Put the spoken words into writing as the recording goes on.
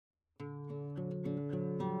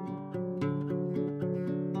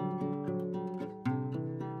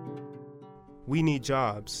We need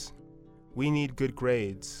jobs. We need good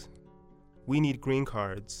grades. We need green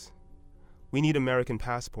cards. We need American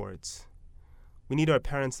passports. We need our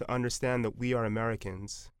parents to understand that we are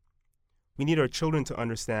Americans. We need our children to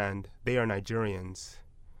understand they are Nigerians.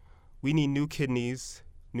 We need new kidneys,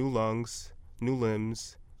 new lungs, new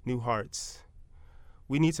limbs, new hearts.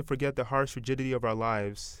 We need to forget the harsh rigidity of our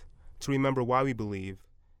lives, to remember why we believe,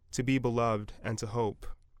 to be beloved, and to hope.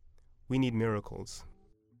 We need miracles.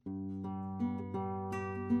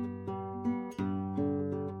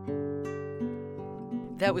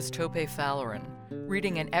 That was Tope Folarin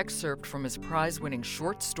reading an excerpt from his prize-winning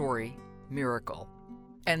short story, Miracle.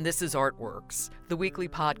 And this is Artworks, the weekly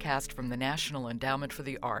podcast from the National Endowment for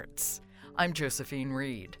the Arts. I'm Josephine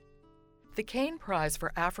Reed. The Caine Prize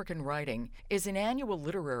for African Writing is an annual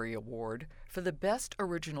literary award for the best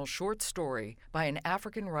original short story by an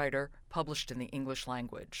African writer published in the English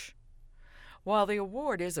language. While the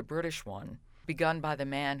award is a British one, begun by the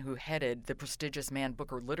man who headed the prestigious Man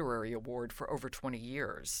Booker Literary Award for over 20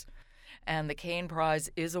 years, and the Caine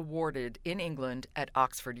Prize is awarded in England at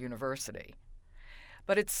Oxford University.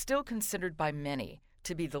 But it's still considered by many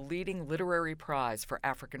to be the leading literary prize for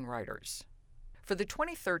African writers. For the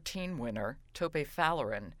 2013 winner, Tope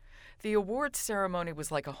Folarin, the awards ceremony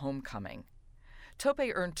was like a homecoming. Tope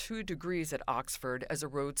earned 2 degrees at Oxford as a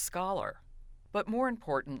Rhodes Scholar. But more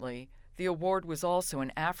importantly, the award was also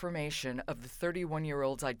an affirmation of the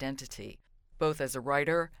 31-year-old's identity, both as a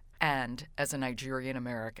writer and as a Nigerian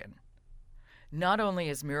American. Not only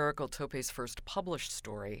is Miracle Tope's first published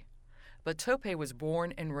story, but Tope was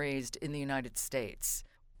born and raised in the United States,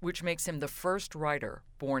 which makes him the first writer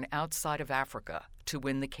born outside of Africa to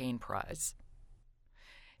win the Caine Prize.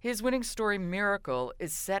 His winning story, Miracle,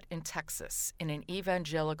 is set in Texas in an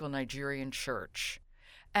evangelical Nigerian church,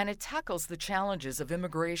 and it tackles the challenges of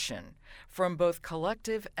immigration from both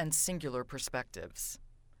collective and singular perspectives.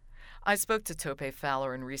 I spoke to Tope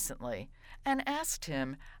Folarin recently and asked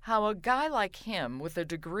him how a guy like him with a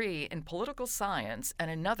degree in political science and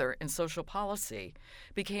another in social policy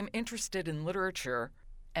became interested in literature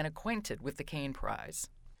and acquainted with the Caine Prize.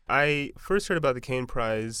 I first heard about the Caine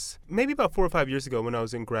Prize maybe about 4 or 5 years ago when I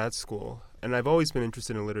was in grad school, and I've always been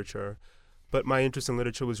interested in literature, but my interest in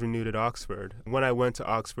literature was renewed at Oxford. When I went to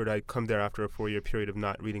Oxford, I'd come there after a 4-year period of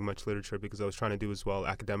not reading much literature because I was trying to do as well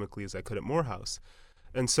academically as I could at Morehouse.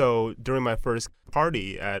 And so during my first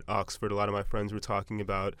party at Oxford, a lot of my friends were talking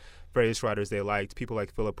about various writers they liked, people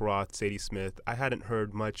like Philip Roth, Sadie Smith. I hadn't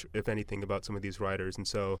heard much, if anything, about some of these writers, and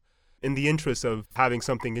so in the interest of having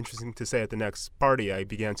something interesting to say at the next party, I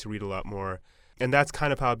began to read a lot more. And that's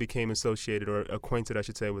kind of how I became associated, or acquainted, I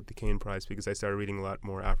should say, with the Caine Prize, because I started reading a lot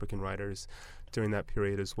more African writers during that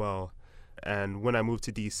period as well. And when I moved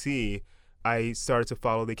to D.C., I started to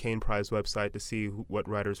follow the Caine Prize website to see what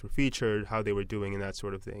writers were featured, how they were doing, and that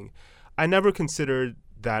sort of thing. I never considered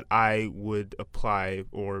that I would apply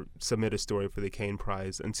or submit a story for the Caine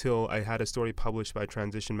Prize until I had a story published by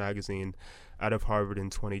Transition Magazine out of Harvard in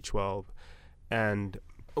 2012. And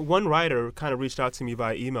one writer kind of reached out to me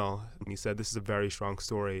via email, and he said, "This is a very strong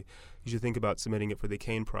story. You should think about submitting it for the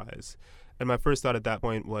Caine Prize." And my first thought at that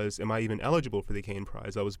point was, am I even eligible for the Caine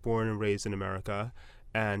Prize? I was born and raised in America,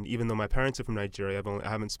 and even though my parents are from Nigeria, I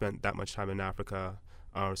haven't spent that much time in Africa,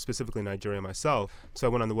 or specifically Nigeria myself. So I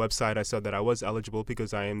went on the website, I saw that I was eligible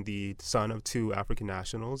because I am the son of 2 African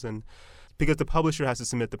nationals, and because the publisher has to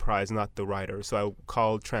submit the prize, not the writer. So I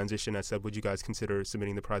called Transition, I said, would you guys consider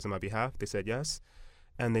submitting the prize on my behalf? They said yes,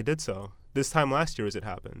 and they did so. This time last year, as it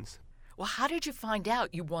happens. Well, how did you find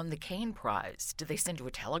out you won the Caine Prize? Did they send you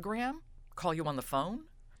a telegram? Call you on the phone?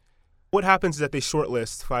 What happens is that they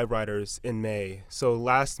shortlist 5 writers in May. So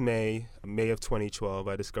last May of 2012,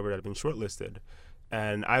 I discovered I'd been shortlisted.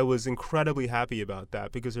 And I was incredibly happy about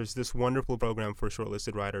that because there's this wonderful program for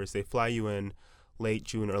shortlisted writers. They fly you in late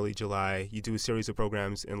June, early July. You do a series of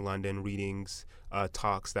programs in London, readings,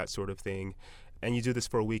 talks, that sort of thing. And you do this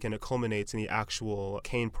for a week, and it culminates in the actual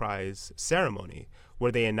Caine Prize ceremony,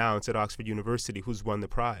 where they announce at Oxford University who's won the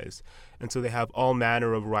prize. And so they have all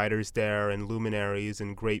manner of writers there and luminaries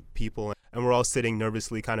and great people, and we're all sitting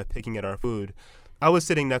nervously kind of picking at our food. I was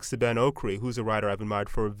sitting next to Ben Okri, who's a writer I've admired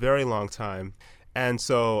for a very long time. And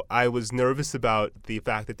so I was nervous about the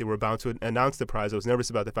fact that they were about to announce the prize. I was nervous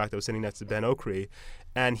about the fact that I was sitting next to Ben Okri.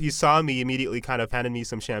 And he saw me, immediately kind of handed me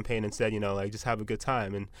some champagne and said, just have a good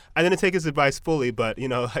time. And I didn't take his advice fully, but,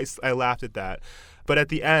 I laughed at that. But at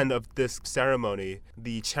the end of this ceremony,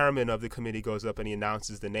 the chairman of the committee goes up and he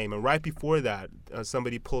announces the name. And right before that,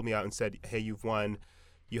 somebody pulled me out and said, hey, you've won.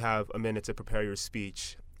 You have a minute to prepare your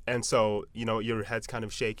speech. And so, your head's kind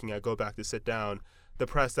of shaking. I go back to sit down. the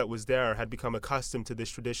press that was there had become accustomed to this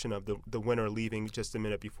tradition of the winner leaving just a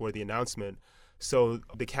minute before the announcement. So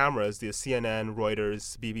the cameras, the CNN,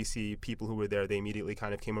 Reuters, BBC, people who were there, they immediately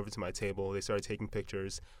kind of came over to my table. They started taking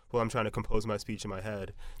pictures while I'm trying to compose my speech in my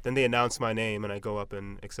head. Then they announced my name, and I go up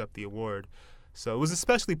and accept the award. So it was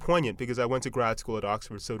especially poignant because I went to grad school at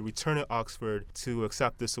Oxford. So to return at Oxford to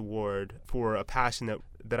accept this award for a passion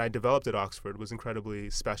that I developed at Oxford was incredibly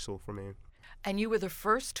special for me. And you were the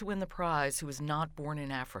first to win the prize who was not born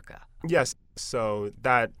in Africa. Yes. So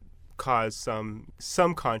that caused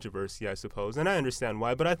some controversy, I suppose, and I understand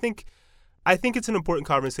why. But I think it's an important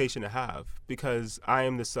conversation to have because I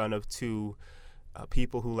am the son of two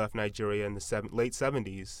people who left Nigeria in the late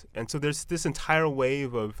 70s. And so there's this entire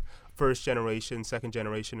wave of first generation, second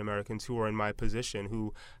generation Americans who are in my position,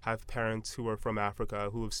 who have parents who are from Africa,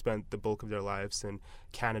 who have spent the bulk of their lives in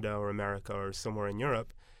Canada or America or somewhere in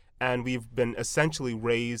Europe. And we've been essentially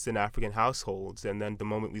raised in African households. And then the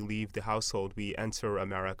moment we leave the household, we enter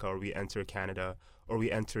America or we enter Canada or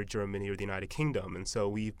we enter Germany or the United Kingdom. And so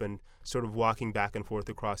we've been sort of walking back and forth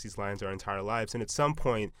across these lines our entire lives. And at some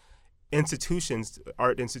point, institutions,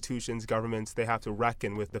 art institutions, governments, they have to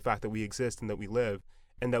reckon with the fact that we exist and that we live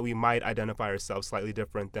and that we might identify ourselves slightly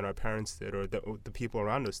different than our parents did or the people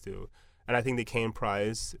around us do. And I think the Caine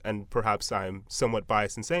Prize, and perhaps I'm somewhat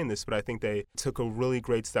biased in saying this, but I think they took a really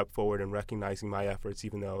great step forward in recognizing my efforts,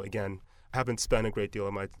 even though, again, I haven't spent a great deal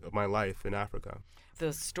of my life in Africa.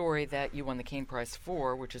 The story that you won the Caine Prize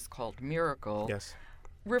for, which is called Miracle, yes,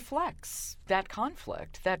 reflects that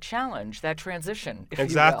conflict, that challenge, that transition, if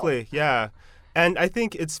exactly, you will. Yeah. And I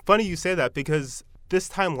think it's funny you say that because this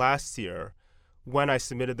time last year, when I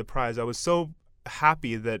submitted the prize, I was so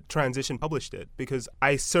happy that Transition published it because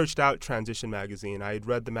I searched out Transition magazine. I had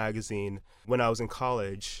read the magazine when I was in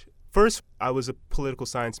college. First, I was a political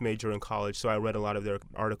science major in college, so I read a lot of their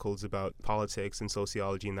articles about politics and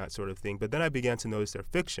sociology and that sort of thing. But then I began to notice their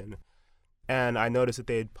fiction. And I noticed that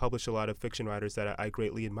they had published a lot of fiction writers that I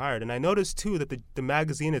greatly admired. And I noticed, too, that the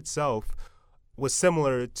magazine itself was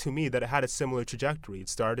similar to me, that it had a similar trajectory. It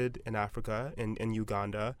started in Africa, in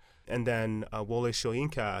Uganda, and then Wole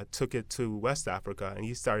Soyinka took it to West Africa, and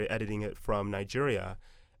he started editing it from Nigeria.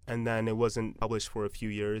 And then it wasn't published for a few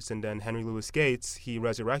years, and then Henry Louis Gates, he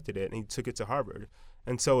resurrected it, and he took it to Harvard.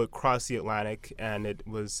 And so it crossed the Atlantic, and it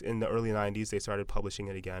was in the early 90s they started publishing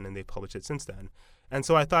it again, and they published it since then. And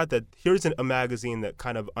so I thought that here's a magazine that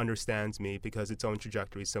kind of understands me because its own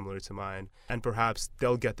trajectory is similar to mine, and perhaps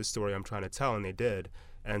they'll get the story I'm trying to tell, and they did.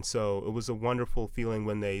 And so it was a wonderful feeling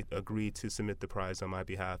when they agreed to submit the prize on my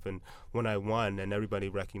behalf. And when I won, and everybody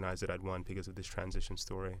recognized that I'd won because of this transition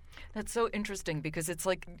story. That's so interesting because it's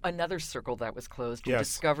like another circle that was closed. You Yes.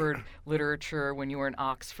 discovered literature when you were in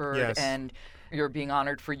Oxford, Yes. and you're being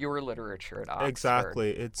honored for your literature at Oxford.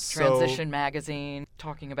 Exactly. It's Transition magazine,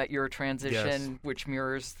 talking about your transition, Yes. which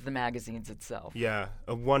mirrors the magazine's itself. Yeah,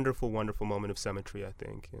 a wonderful, wonderful moment of symmetry, I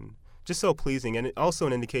think. And just so pleasing, and also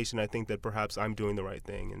an indication, I think, that perhaps I'm doing the right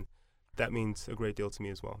thing, and that means a great deal to me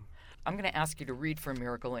as well. I'm going to ask you to read from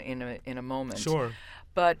Miracle in a moment. Sure.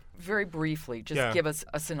 But very briefly, just Yeah. give us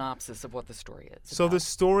a synopsis of what the story is. So the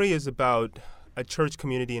story is about a church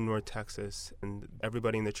community in North Texas, and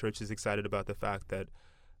everybody in the church is excited about the fact that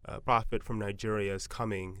a prophet from Nigeria is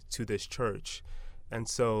coming to this church. And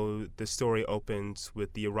so the story opens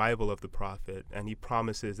with the arrival of the prophet, and he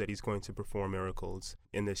promises that he's going to perform miracles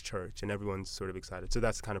in this church, and everyone's sort of excited. So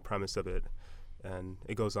that's the kind of premise of it, and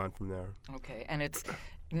it goes on from there. Okay, and it's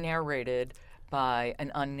narrated by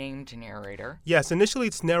an unnamed narrator. Yes, initially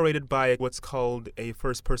it's narrated by what's called a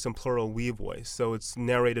first-person plural we voice. So it's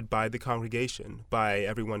narrated by the congregation, by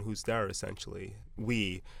everyone who's there, essentially.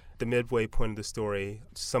 We. The midway point of the story,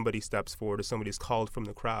 somebody steps forward or somebody's called from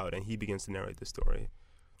the crowd, and he begins to narrate the story.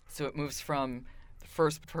 So it moves from the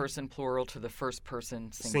first person plural to the first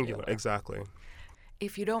person singular. Exactly.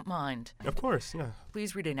 If you don't mind, Of course, yeah.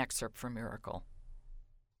 please read an excerpt from Miracle.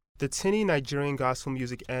 The tinny Nigerian gospel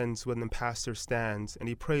music ends when the pastor stands and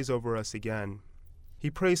he prays over us again.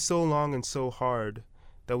 He prays so long and so hard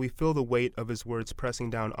that we feel the weight of his words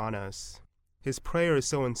pressing down on us. His prayer is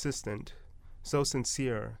so insistent, so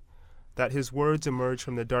sincere, that his words emerge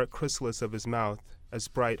from the dark chrysalis of his mouth as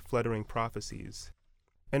bright, fluttering prophecies.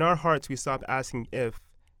 In our hearts we stop asking if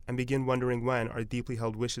and begin wondering when our deeply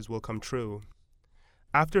held wishes will come true.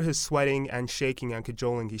 After his sweating and shaking and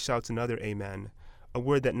cajoling, he shouts another amen, a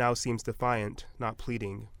word that now seems defiant, not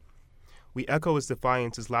pleading. We echo his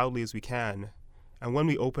defiance as loudly as we can, and when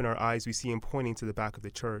we open our eyes we see him pointing to the back of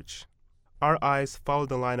the church. Our eyes follow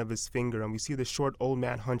the line of his finger, and we see the short old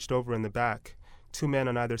man hunched over in the back, 2 men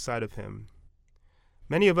on either side of him.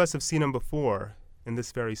 Many of us have seen him before, in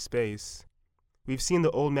this very space. We've seen the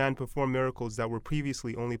old man perform miracles that were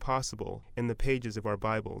previously only possible in the pages of our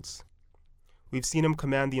Bibles. We've seen him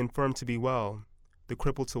command the infirm to be well, the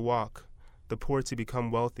crippled to walk, the poor to become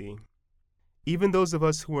wealthy. Even those of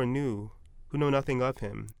us who are new, who know nothing of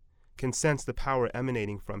him, can sense the power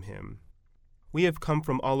emanating from him. We have come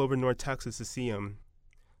from all over North Texas to see him.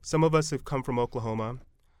 Some of us have come from Oklahoma,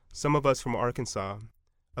 some of us from Arkansas,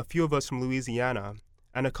 a few of us from Louisiana,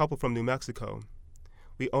 and a couple from New Mexico.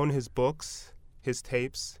 We own his books, his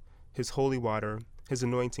tapes, his holy water, his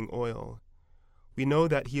anointing oil. We know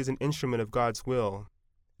that he is an instrument of God's will,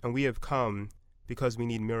 and we have come because we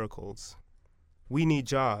need miracles. We need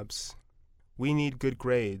jobs. We need good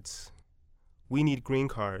grades. We need green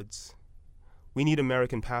cards. We need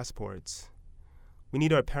American passports. We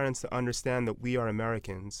need our parents to understand that we are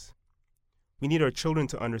Americans. We need our children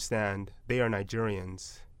to understand they are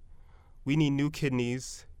Nigerians. We need new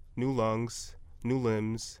kidneys, new lungs, new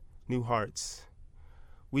limbs, new hearts.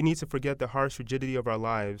 We need to forget the harsh rigidity of our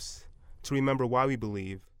lives, to remember why we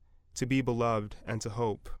believe, to be beloved, and to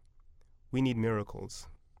hope. We need miracles.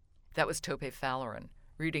 That was Tope Folarin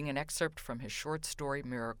reading an excerpt from his short story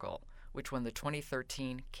Miracle, which won the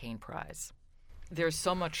 2013 Caine Prize. There's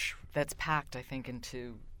so much that's packed, I think,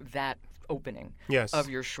 into that opening of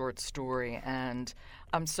your short story, and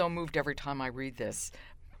I'm so moved every time I read this.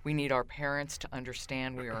 We need our parents to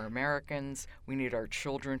understand we are Americans. We need our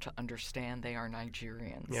children to understand they are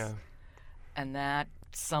Nigerians. Yeah. And that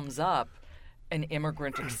sums up an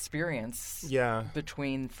immigrant experience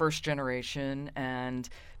between first generation and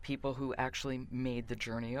people who actually made the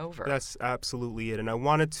journey over. That's absolutely it. And I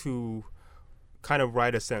wanted to kind of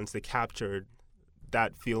write a sentence that captured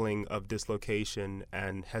that feeling of dislocation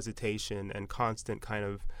and hesitation and constant kind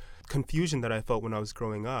of confusion that I felt when I was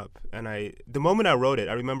growing up. And the moment I wrote it,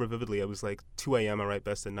 I remember vividly, it was like 2 a.m., I write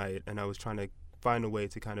best at night, and I was trying to find a way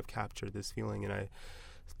to kind of capture this feeling, and I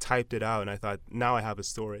typed it out, and I thought, now I have a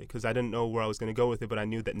story, because I didn't know where I was going to go with it, but I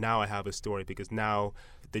knew that now I have a story, because now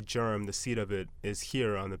the germ, the seed of it is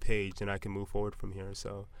here on the page, and I can move forward from here.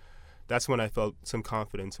 So that's when I felt some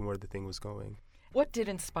confidence in where the thing was going. What did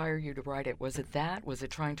inspire you to write it? Was it that? Was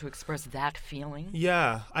it trying to express that feeling?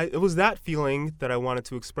 Yeah, it was that feeling that I wanted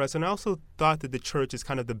to express. And I also thought that the church is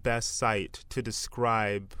kind of the best site to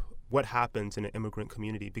describe what happens in an immigrant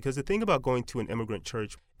community. Because the thing about going to an immigrant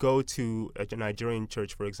church, go to a Nigerian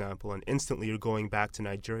church, for example, and instantly you're going back to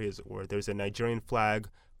Nigeria, as it were. There's a Nigerian flag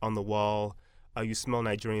on the wall. You smell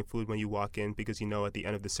Nigerian food when you walk in, because you know at the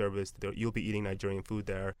end of the service you'll be eating Nigerian food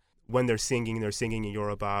there. When they're singing in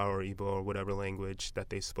Yoruba or Igbo or whatever language that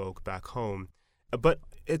they spoke back home. But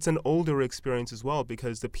it's an older experience as well,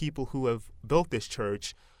 because the people who have built this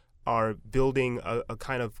church are building a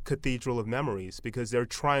kind of cathedral of memories, because they're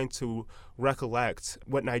trying to recollect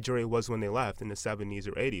what Nigeria was when they left in the 70s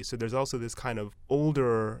or 80s. So there's also this kind of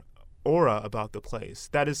older aura about the place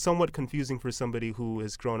that is somewhat confusing for somebody who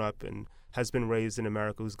has grown up and has been raised in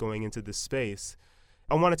America, who's going into this space.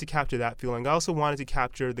 I wanted to capture that feeling. I also wanted to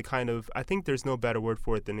capture the kind of, I think there's no better word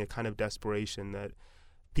for it than the kind of desperation that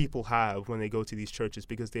people have when they go to these churches,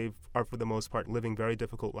 because they are, for the most part, living very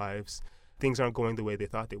difficult lives. Things aren't going the way they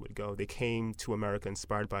thought they would go. They came to America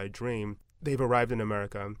inspired by a dream. They've arrived in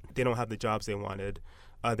America. They don't have the jobs they wanted.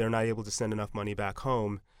 They're not able to send enough money back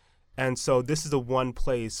home. And so this is the one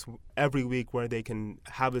place every week where they can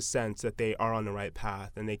have a sense that they are on the right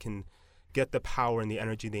path, and they can get the power and the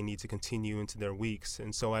energy they need to continue into their weeks.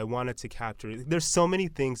 And so I wanted to capture, there's so many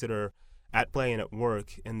things that are at play and at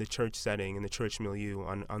work in the church setting, in the church milieu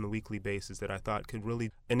on the weekly basis, that I thought could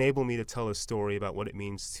really enable me to tell a story about what it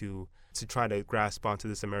means to try to grasp onto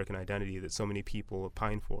this American identity that so many people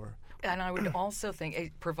pine for. And I would also think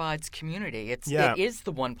it provides community. It is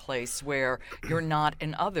the one place where you're not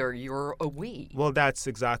an other, you're a we. Well, that's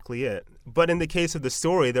exactly it. But in the case of the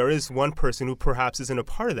story, there is one person who perhaps isn't a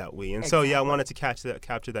part of that we. And so, I wanted to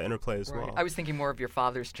capture that interplay as well. I was thinking more of your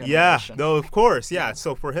father's generation. Yeah, no, of course, yeah.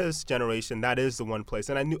 So for his generation, that is the one place.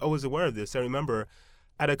 And I was aware of this. I remember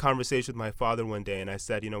I had a conversation with my father one day, and I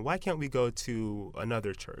said, why can't we go to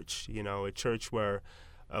another church? A church where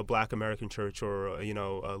a Black American church, or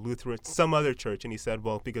a Lutheran, some other church. And he said,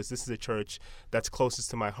 well, because this is a church that's closest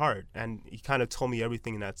to my heart. And he kind of told me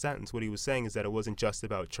everything in that sentence. What he was saying is that it wasn't just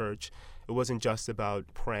about church. It wasn't just about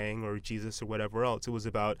praying or Jesus or whatever else. It was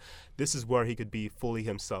about, this is where he could be fully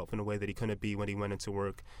himself in a way that he couldn't be when he went into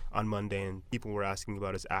work on Monday and people were asking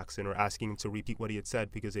about his accent or asking him to repeat what he had said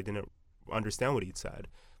because they didn't understand what he'd said.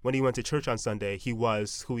 When he went to church on Sunday, he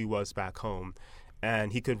was who he was back home,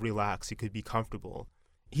 and he could relax, he could be comfortable.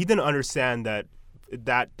 He didn't understand that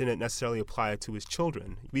didn't necessarily apply to his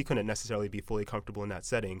children. We couldn't necessarily be fully comfortable in that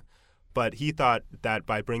setting. But he thought that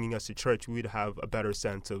by bringing us to church, we'd have a better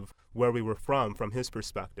sense of where we were from his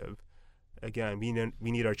perspective. Again,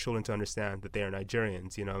 we need our children to understand that they are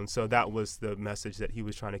Nigerians, and so that was the message that he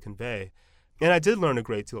was trying to convey. And I did learn a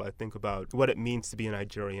great deal, I think, about what it means to be a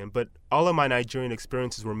Nigerian. But all of my Nigerian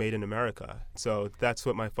experiences were made in America. So that's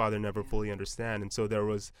what my father never fully understood. And so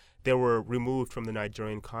they were removed from the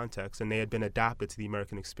Nigerian context, and they had been adapted to the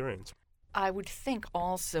American experience. I would think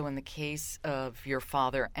also in the case of your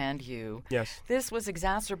father and you, Yes. this was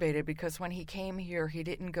exacerbated because when he came here, he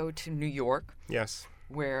didn't go to New York, Yes.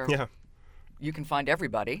 where Yeah. you can find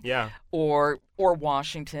everybody, Yeah. or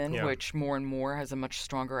Washington, Yeah. which more and more has a much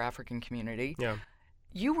stronger African community. Yeah.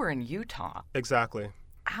 You were in Utah. Exactly.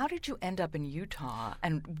 How did you end up in Utah,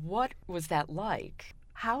 and what was that like?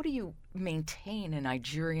 How do you maintain a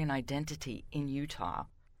Nigerian identity in Utah?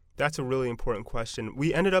 That's a really important question.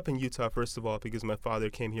 We ended up in Utah, first of all, because my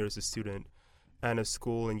father came here as a student, and a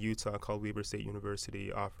school in Utah called Weber State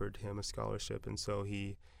University offered him a scholarship, and so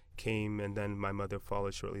he came, and then my mother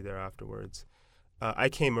followed shortly thereafterwards. I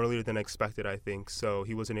came earlier than expected, I think, so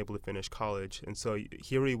he wasn't able to finish college, and so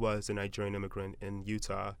here he was, a Nigerian immigrant in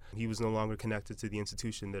Utah. He was no longer connected to the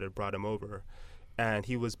institution that had brought him over, and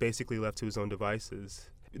he was basically left to his own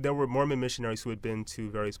devices. There were Mormon missionaries who had been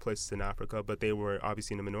to various places in Africa, but they were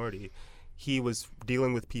obviously in a minority. He was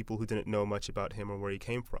dealing with people who didn't know much about him or where he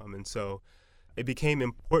came from. And so it became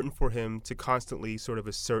important for him to constantly sort of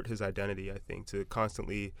assert his identity, I think, to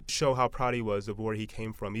constantly show how proud he was of where he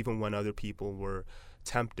came from, even when other people were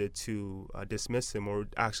tempted to dismiss him or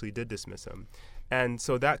actually did dismiss him. And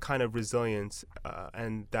so that kind of resilience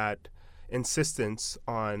and that insistence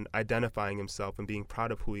on identifying himself and being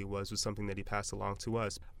proud of who he was something that he passed along to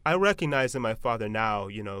us. I recognize in my father now,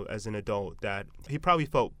 as an adult, that he probably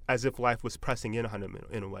felt as if life was pressing in on him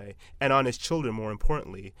in a way, and on his children more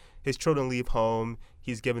importantly. His children leave home,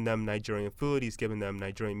 he's given them Nigerian food, he's given them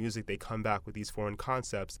Nigerian music, they come back with these foreign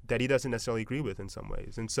concepts that he doesn't necessarily agree with in some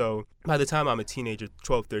ways. And so by the time I'm a teenager,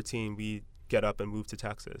 12, 13, we get up and move to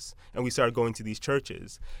Texas. And we started going to these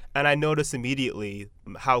churches. And I noticed immediately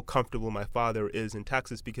how comfortable my father is in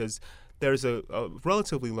Texas because there's a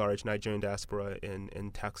relatively large Nigerian diaspora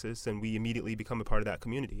in Texas, and we immediately become a part of that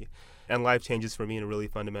community. And life changes for me in a really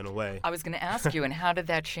fundamental way. I was going to ask you, and how did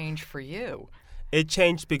that change for you? It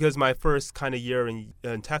changed because my first kind of year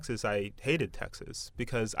in Texas, I hated Texas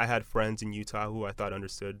because I had friends in Utah who I thought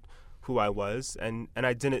understood who I was, and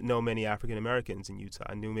I didn't know many African Americans in Utah.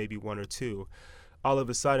 I knew maybe one or two. All of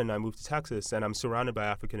a sudden, I moved to Texas, and I'm surrounded by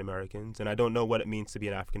African Americans, and I don't know what it means to be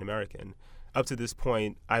an African American. Up to this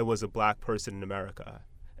point, I was a black person in America,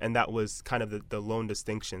 and that was kind of the lone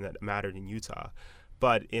distinction that mattered in Utah.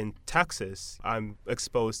 But in Texas, I'm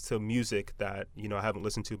exposed to music that I haven't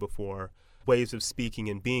listened to before, ways of speaking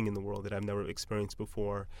and being in the world that I've never experienced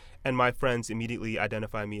before. And my friends immediately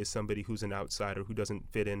identify me as somebody who's an outsider, who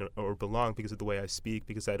doesn't fit in or belong because of the way I speak,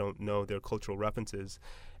 because I don't know their cultural references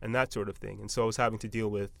and that sort of thing. And so I was having to deal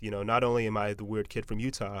with, not only am I the weird kid from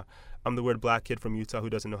Utah, I'm the weird black kid from Utah who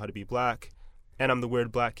doesn't know how to be black, and I'm the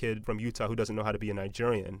weird black kid from Utah who doesn't know how to be a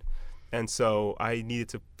Nigerian. And so I needed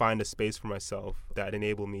to find a space for myself that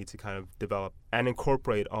enabled me to kind of develop and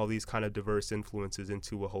incorporate all these kind of diverse influences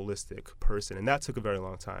into a holistic person. And that took a very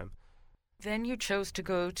long time. Then you chose to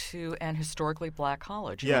go to an historically black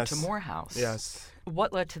college. You Yes. went to Morehouse. Yes.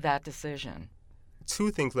 What led to that decision?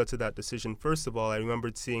 Two things led to that decision. First of all, I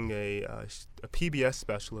remembered seeing a PBS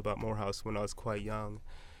special about Morehouse when I was quite young.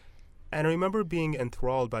 And I remember being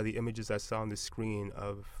enthralled by the images I saw on the screen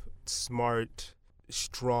of smart,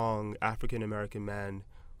 strong African-American men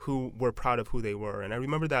who were proud of who they were. And I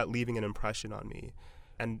remember that leaving an impression on me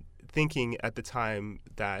and thinking at the time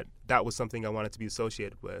that that was something I wanted to be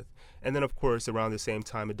associated with. And then, of course, around the same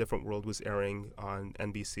time, A Different World was airing on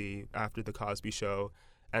NBC after The Cosby Show.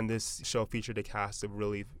 And this show featured a cast of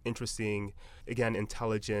really interesting, again,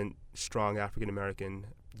 intelligent, strong African-American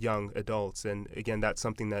young adults. And again, that's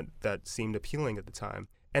something that seemed appealing at the time.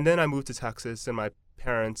 And then I moved to Texas, and my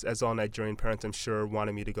parents, as all Nigerian parents, I'm sure,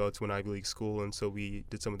 wanted me to go to an Ivy League school, and so we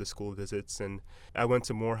did some of the school visits, and I went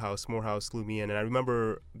to Morehouse. Morehouse flew me in, and I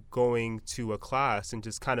remember going to a class and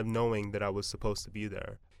just kind of knowing that I was supposed to be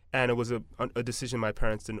there. And it was a decision my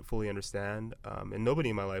parents didn't fully understand, and nobody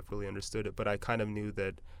in my life really understood it, but I kind of knew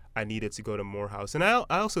that I needed to go to Morehouse. And I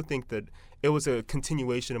also think that it was a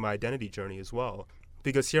continuation of my identity journey as well,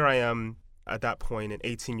 because here I am at that point, an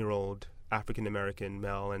 18-year-old African-American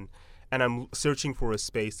male, and I'm searching for a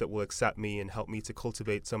space that will accept me and help me to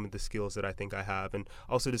cultivate some of the skills that I think I have, and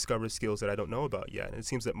also discover skills that I don't know about yet. And it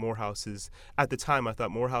seems that Morehouse is, at the time, I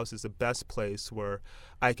thought Morehouse is the best place where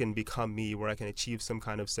I can become me, where I can achieve some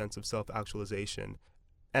kind of sense of self-actualization.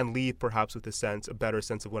 and leave perhaps with a better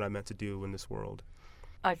sense of what I meant to do in this world.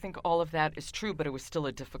 I think all of that is true, but it was still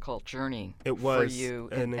a difficult journey It was, for you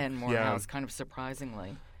and Morehouse, kind of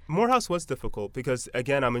surprisingly. Morehouse was difficult because,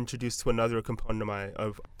 again, I'm introduced to another component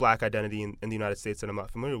of Black identity in the United States that I'm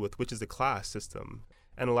not familiar with, which is the class system.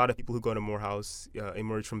 And a lot of people who go to Morehouse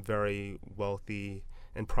emerge from very wealthy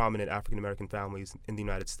and prominent African-American families in the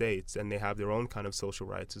United States, and they have their own kind of social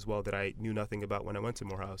rights as well that I knew nothing about when I went to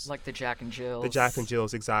Morehouse. Like the Jack and Jills. The Jack and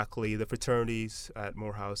Jills, exactly. The fraternities at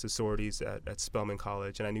Morehouse, the sororities at Spelman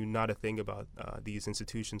College, and I knew not a thing about these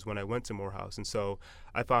institutions when I went to Morehouse. And so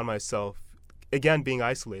I found myself, again, being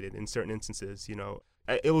isolated in certain instances.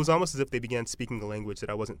 It was almost as if they began speaking a language that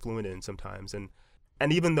I wasn't fluent in sometimes. And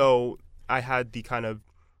even though I had the kind of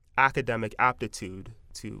academic aptitude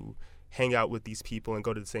to hang out with these people and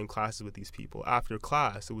go to the same classes with these people, after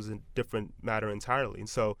class, it was a different matter entirely. And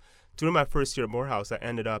so during my first year at Morehouse, I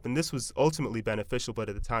ended up, and this was ultimately beneficial, but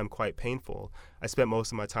at the time quite painful, I spent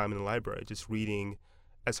most of my time in the library just reading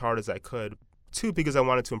as hard as I could. Two, because I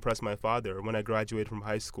wanted to impress my father. When I graduated from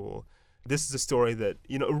high school, this is a story that,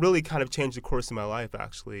 really kind of changed the course of my life,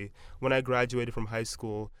 actually. When I graduated from high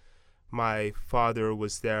school, my father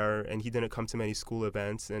was there, and he didn't come to many school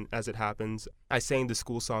events. And as it happens, I sang the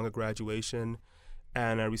school song at graduation,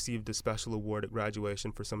 and I received a special award at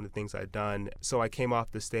graduation for some of the things I'd done. So I came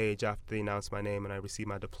off the stage after they announced my name, and I received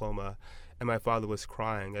my diploma, and my father was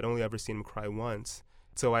crying. I'd only ever seen him cry once.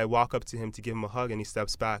 So I walk up to him to give him a hug, and he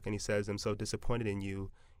steps back, and he says, "I'm so disappointed in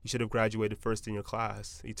you. You should have graduated first in your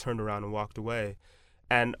class." He turned around and walked away.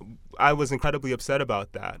 And I was incredibly upset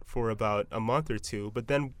about that for about a month or two. But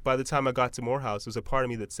then by the time I got to Morehouse, there was a part of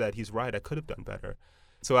me that said, he's right, I could have done better.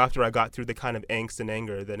 So after I got through the kind of angst and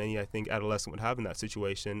anger that any, I think, adolescent would have in that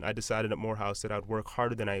situation, I decided at Morehouse that I'd work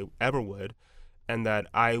harder than I ever would, and that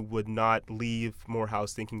I would not leave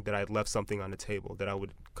Morehouse thinking that I'd left something on the table, that I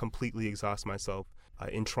would completely exhaust myself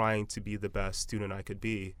in trying to be the best student I could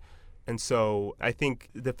be. And so I think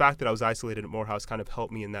the fact that I was isolated at Morehouse kind of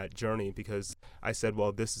helped me in that journey, because I said,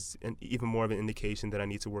 well, this is even more of an indication that I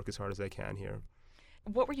need to work as hard as I can here.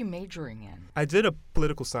 What were you majoring in? I did a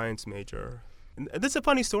political science major. And this is a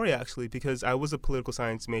funny story, actually, because I was a political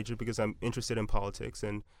science major because I'm interested in politics,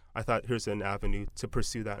 and I thought here's an avenue to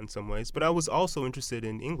pursue that in some ways. But I was also interested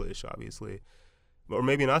in English, obviously, or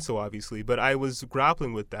maybe not so obviously, but I was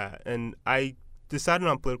grappling with that. And I decided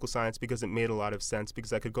on political science because it made a lot of sense,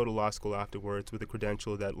 because I could go to law school afterwards with a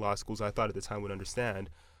credential that law schools, I thought at the time, would understand.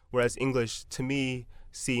 Whereas English, to me,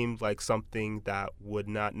 seemed like something that would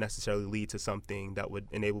not necessarily lead to something that would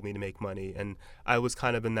enable me to make money. And I was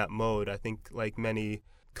kind of in that mode. I think, like many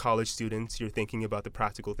college students, you're thinking about the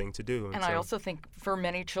practical thing to do. And I also think for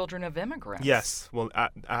many children of immigrants. Yes, well,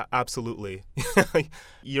 absolutely.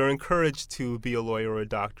 You're encouraged to be a lawyer or a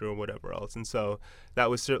doctor or whatever else. And so that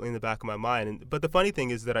was certainly in the back of my mind. But the funny thing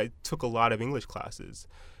is that I took a lot of English classes.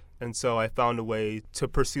 And so I found a way to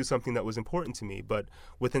pursue something that was important to me, but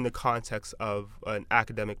within the context of an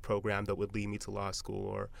academic program that would lead me to law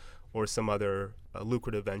school or some other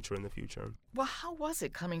lucrative venture in the future. Well, how was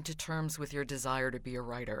it coming to terms with your desire to be a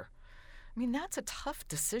writer? I mean, that's a tough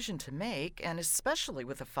decision to make, and especially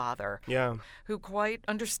with a father who quite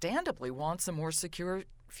understandably wants a more secure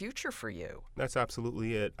future for you. That's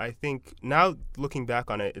absolutely it. I think now looking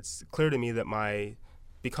back on it, it's clear to me that my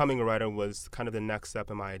becoming a writer was kind of the next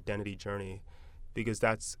step in my identity journey, because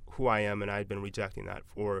that's who I am, and I'd been rejecting that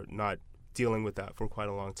or not dealing with that for quite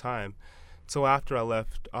a long time. So after I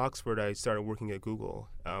left Oxford, I started working at Google,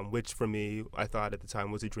 which for me, I thought at the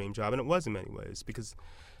time was a dream job, and it was in many ways, because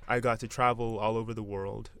I got to travel all over the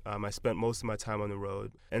world. I spent most of my time on the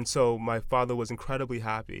road. And so my father was incredibly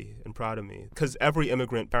happy and proud of me, because every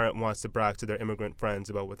immigrant parent wants to brag to their immigrant friends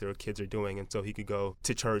about what their kids are doing. And so he could go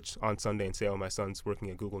to church on Sunday and say, oh, my son's working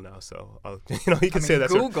at Google now. So, he could say that.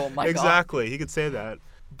 Google, my God. Exactly. He could say that.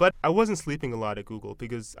 But I wasn't sleeping a lot at Google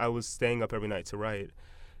because I was staying up every night to write.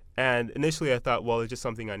 And initially I thought, well, it's just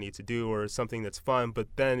something I need to do or something that's fun. But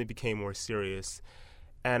then it became more serious.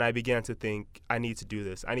 And I began to think, I need to do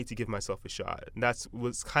this. I need to give myself a shot. And that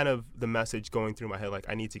was kind of the message going through my head, like,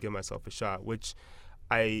 I need to give myself a shot, which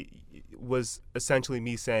I was essentially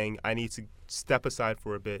me saying, I need to step aside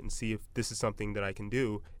for a bit and see if this is something that I can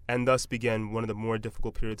do. And thus began one of the more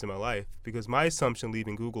difficult periods in my life, because my assumption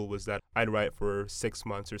leaving Google was that I'd write for 6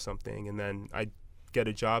 months or something, and then I'd get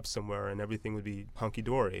a job somewhere and everything would be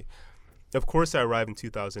hunky-dory. Of course, I arrived in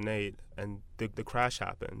 2008, and the crash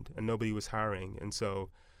happened, and nobody was hiring. And so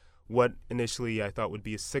what initially I thought would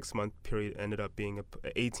be a 6-month period ended up being an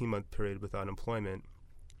 18-month period without employment.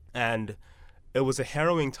 And it was a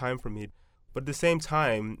harrowing time for me. But at the same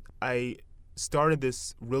time, I started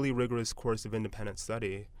this really rigorous course of independent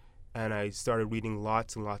study. And I started reading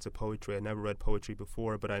lots and lots of poetry. I never read poetry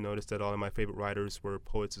before, but I noticed that all of my favorite writers were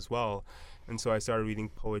poets as well. And so I started reading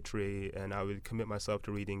poetry, and I would commit myself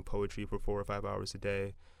to reading poetry for 4 or 5 hours a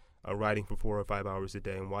day, writing for 4 or 5 hours a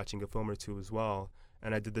day, and watching a film or two as well.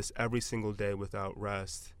 And I did this every single day without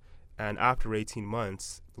rest. And after 18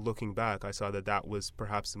 months, looking back, I saw that that was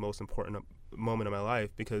perhaps the most important moment of my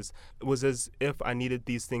life, because it was as if I needed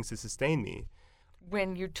these things to sustain me.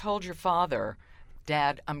 When you told your father,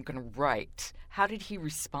 Dad, I'm going to write, how did he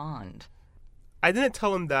respond? I didn't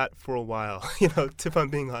tell him that for a while, if I'm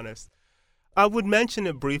being honest. I would mention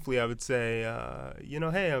it briefly. I would say,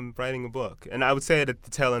 hey, I'm writing a book. And I would say it at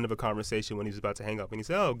the tail end of a conversation when he was about to hang up. And he'd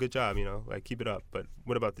say, oh, good job, keep it up. But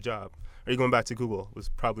what about the job? Are you going back to Google? Was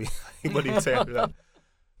probably what he'd say after that.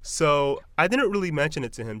 So I didn't really mention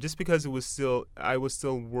it to him just because I was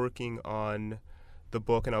still working on the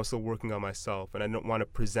book, and I was still working on myself, and I didn't want to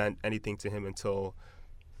present anything to him until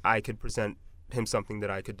I could present him something that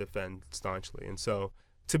I could defend staunchly. And so,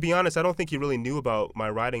 to be honest, I don't think he really knew about my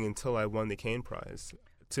writing until I won the Caine Prize.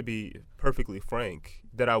 To be perfectly frank,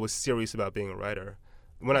 that I was serious about being a writer.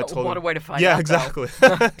 When I told what him, a way to find out. Yeah, exactly.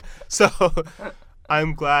 So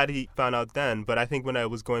I'm glad he found out then. But I think when I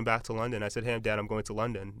was going back to London, I said, "Hey, Dad, I'm going to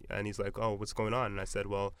London," and he's like, "Oh, what's going on?" And I said,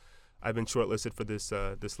 "Well, I've been shortlisted for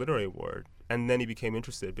this literary award." And then he became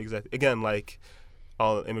interested because, again, like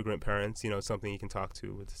all immigrant parents, something he can talk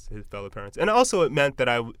to with his fellow parents. And also it meant that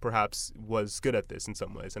I perhaps was good at this in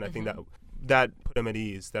some ways. And I think that put him at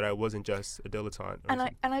ease, that I wasn't just a dilettante.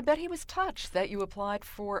 And I bet he was touched that you applied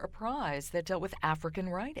for a prize that dealt with African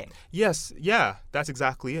writing. Yes, yeah, that's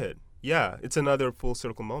exactly it. Yeah, it's another full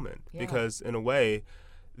circle moment because in a way,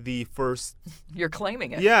 the first... You're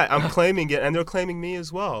claiming it. Yeah, I'm claiming it, and they're claiming me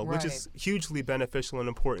as well, right. Which is hugely beneficial and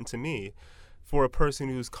important to me for a person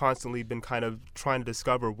who's constantly been kind of trying to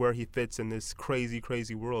discover where he fits in this crazy,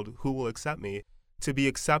 crazy world, who will accept me. To be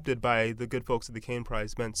accepted by the good folks at the Caine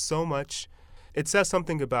Prize meant so much. It says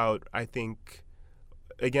something about, I think,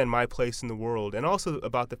 again, my place in the world, and also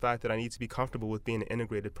about the fact that I need to be comfortable with being an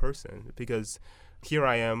integrated person, because here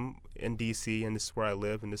I am in D.C., and this is where I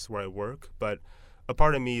live, and this is where I work, but a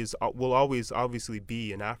part of me will always obviously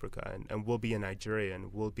be in Africa, and will be a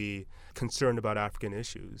Nigerian, will be concerned about African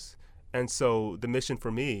issues. And so the mission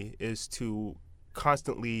for me is to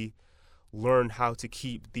constantly learn how to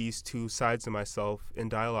keep these two sides of myself in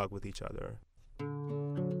dialogue with each other.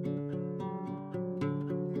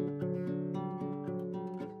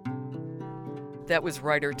 That was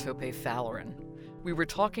writer Tope Folarin. We were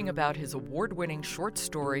talking about his award-winning short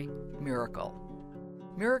story, Miracle.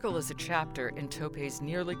 Miracle is a chapter in Tope's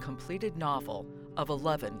nearly completed novel of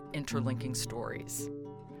 11 interlinking stories.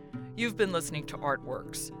 You've been listening to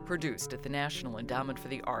Artworks, produced at the National Endowment for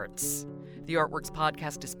the Arts. The Artworks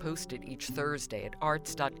podcast is posted each Thursday at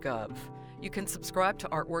arts.gov. You can subscribe to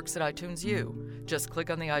Artworks at iTunes U. Just click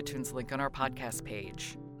on the iTunes link on our podcast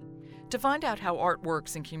page. To find out how art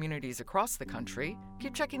works in communities across the country,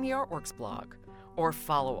 keep checking the Artworks blog, or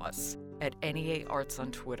follow us at NEA Arts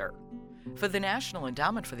on Twitter. For the National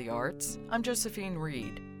Endowment for the Arts, I'm Josephine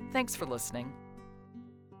Reed. Thanks for listening.